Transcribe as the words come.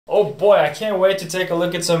Oh boy, I can't wait to take a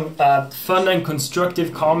look at some fun and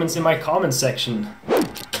constructive comments in my comment section.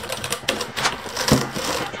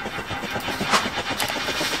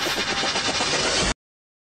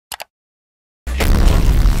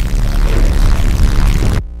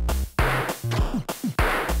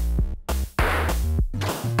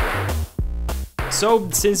 So,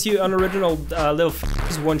 since you unoriginal little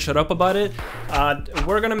f***s won't shut up about it,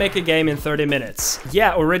 we're gonna make a game in 30 minutes.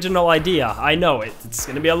 Yeah, original idea, I know it. It's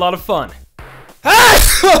gonna be a lot of fun.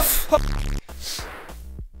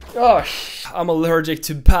 Oh, I'm allergic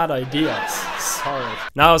to bad ideas. Sorry.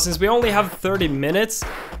 Now, since we only have 30 minutes,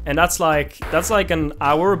 and that's like an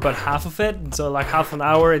hour, but half of it, so like half an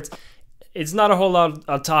hour, it's not a whole lot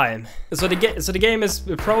of time. So the game is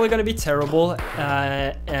probably gonna be terrible.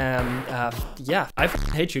 Yeah, I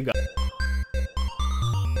hate you guys.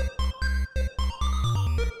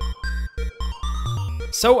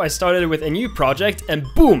 So I started with a new project and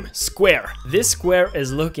boom, square. This square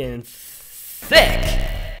is looking thick.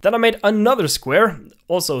 Then I made another square,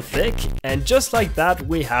 also thick, and just like that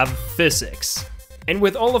we have physics. And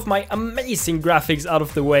with all of my amazing graphics out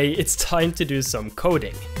of the way, it's time to do some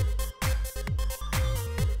coding.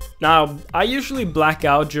 Now, I usually black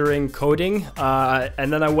out during coding,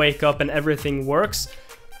 and then I wake up and everything works.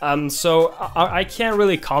 So I can't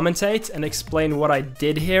really commentate and explain what I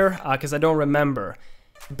did here, because I don't remember.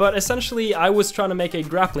 But essentially, I was trying to make a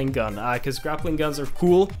grappling gun, because grappling guns are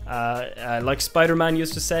cool. Like Spider-Man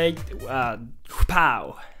used to say,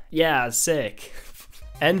 pow. Yeah, sick.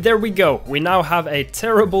 And there we go, we now have a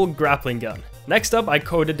terrible grappling gun. Next up, I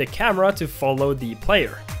coded the camera to follow the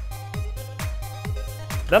player.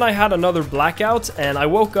 Then I had another blackout and I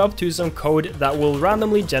woke up to some code that will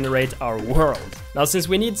randomly generate our world. Now since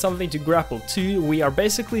we need something to grapple to, we are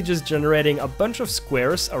basically just generating a bunch of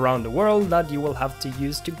squares around the world that you will have to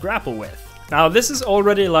use to grapple with. Now this is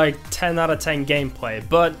already like 10 out of 10 gameplay,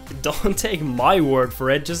 but don't take my word for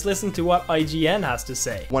it, just listen to what IGN has to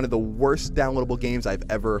say. One of the worst downloadable games I've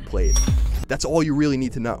ever played. That's all you really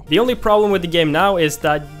need to know. The only problem with the game now is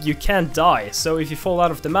that you can't die, so if you fall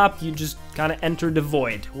out of the map, you just kind of enter the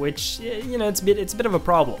void, which, you know, it's a bit of a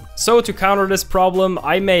problem. So to counter this problem,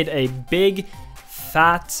 I made a big,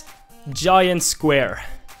 fat, giant square.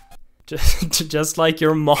 Just like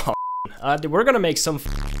your mom. We're gonna make some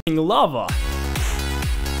f***ing lava.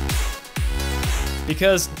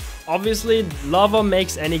 Because obviously lava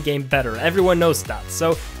makes any game better, everyone knows that.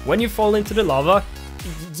 So when you fall into the lava,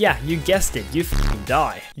 yeah, you guessed it, you f***ing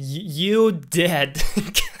die. You dead.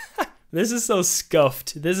 This is so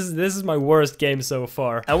scuffed. This is my worst game so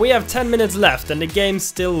far. And we have 10 minutes left and the game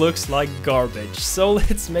still looks like garbage. So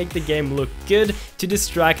let's make the game look good to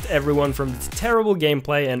distract everyone from the terrible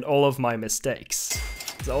gameplay and all of my mistakes.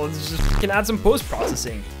 So let's just f***ing add some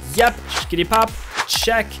post-processing. Yep, shkity pop,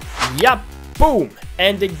 check, yep, boom!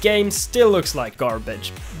 And the game still looks like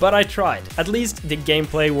garbage. But I tried. At least the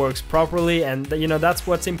gameplay works properly and, you know, that's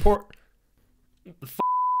what's important.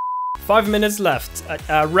 5 minutes left.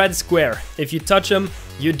 Red square. If you touch them,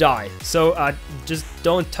 you die. So just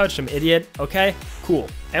don't touch them, idiot. Okay? Cool.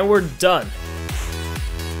 And we're done.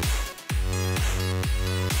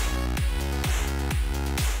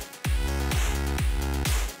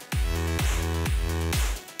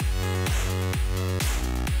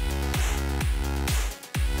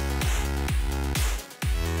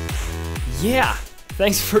 Yeah,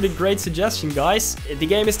 thanks for the great suggestion, guys. The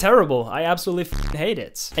game is terrible, I absolutely f***ing hate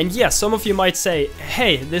it. And yeah, some of you might say,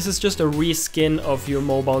 hey, this is just a reskin of your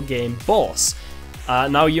mobile game Boss.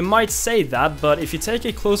 Now you might say that, but if you take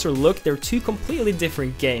a closer look, they're two completely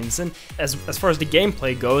different games. And as far as the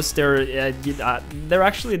gameplay goes, they're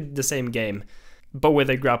actually the same game, but with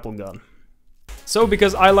a grapple gun. So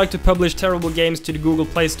because I like to publish terrible games to the Google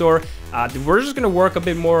Play Store, we're just gonna work a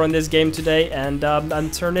bit more on this game today and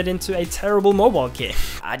turn it into a terrible mobile game.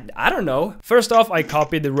 I don't know. First off, I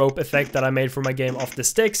copied the rope effect that I made for my game Off the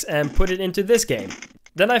Sticks and put it into this game.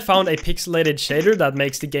 Then I found a pixelated shader that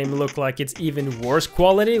makes the game look like it's even worse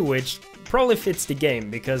quality, which probably fits the game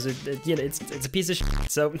because you know, it's a piece of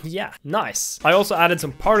shit. So yeah, nice. I also added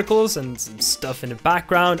some particles and some stuff in the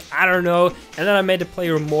background, I don't know, and then I made the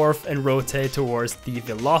player morph and rotate towards the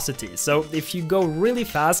velocity. So if you go really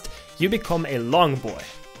fast, you become a long boy.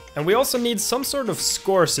 And we also need some sort of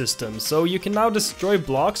score system, so you can now destroy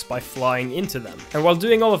blocks by flying into them. And while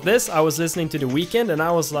doing all of this, I was listening to The Weeknd and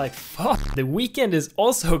I was like, fuck, The Weeknd is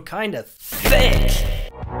also kinda thick!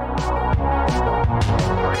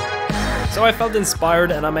 So I felt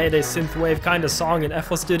inspired and I made a synthwave kinda song in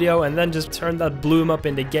FL Studio and then just turned that bloom up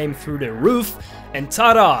in the game through the roof, and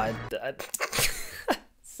ta-da!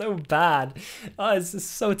 so bad. Oh, this is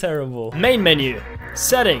so terrible. Main menu,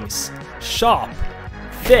 settings, shop,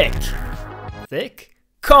 thick,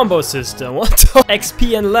 combo system, what the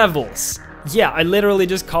XP and levels. Yeah, I literally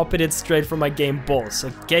just copied it straight from my game boss.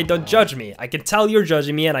 Okay, don't judge me. I can tell you're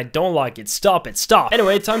judging me and I don't like it. Stop it, stop.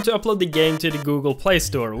 Anyway, time to upload the game to the Google Play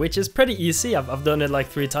Store, which is pretty easy. I've done it like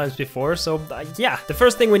 3 times before, so yeah. The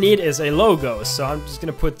first thing we need is a logo, so I'm just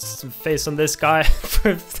gonna put some face on this guy.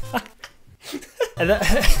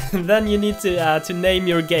 And then you need to name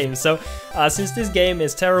your game. So since this game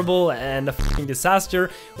is terrible and a fucking disaster,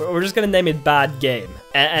 we're just gonna name it Bad Game.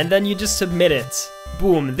 And then you just submit it.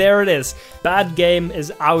 Boom, there it is. Bad Game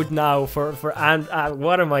is out now for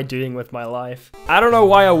what am I doing with my life? I don't know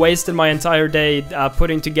why I wasted my entire day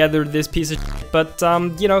putting together this piece of shit, but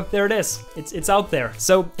you know, there it is. It's out there.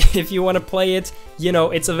 So if you want to play it, you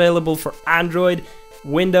know, it's available for Android,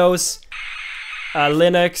 Windows,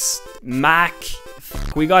 Linux, Mac.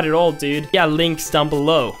 We got it all, dude. Yeah, links down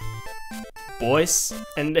below, boys.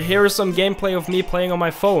 And here is some gameplay of me playing on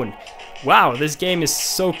my phone. Wow, this game is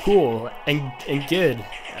so cool and good.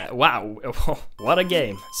 Wow, what a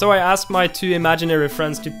game. So I asked my 2 imaginary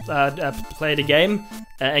friends to play the game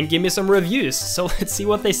and give me some reviews. So let's see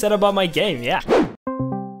what they said about my game, yeah.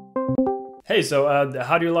 Hey, so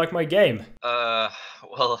how do you like my game?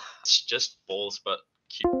 Well, it's just balls, but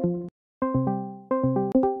cute.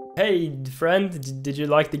 Hey, friend, did you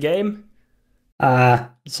like the game?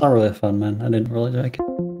 It's not really fun, man. I didn't really like it.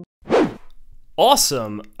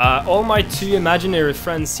 Awesome! All my 2 imaginary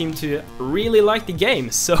friends seem to really like the game,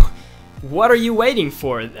 so what are you waiting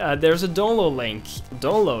for? There's a download link.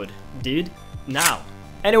 Download, dude, now.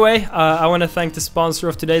 Anyway, I want to thank the sponsor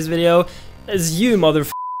of today's video. It's you,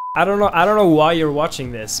 motherfucker. I don't know why you're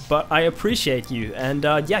watching this, but I appreciate you, and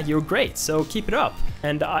yeah, you're great, so keep it up.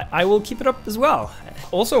 And I will keep it up as well.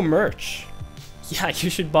 Also, merch. Yeah, you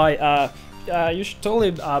should buy, you should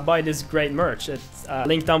totally buy this great merch. It's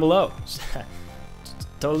linked down below.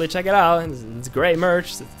 Totally check it out. It's great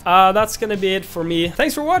merch. That's gonna be it for me.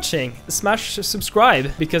 Thanks for watching. Smash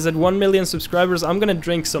subscribe, because at 1 million subscribers I'm gonna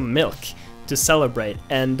drink some milk to celebrate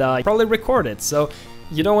and probably record it, so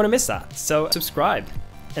you don't want to miss that. So subscribe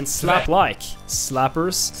and slap like.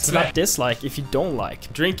 Slappers, slap dislike if you don't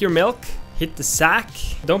like. Drink your milk, hit the sack,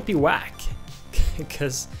 don't be whack.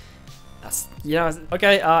 Because that's, you know,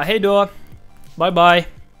 okay, hey Dua, bye bye,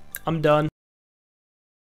 I'm done.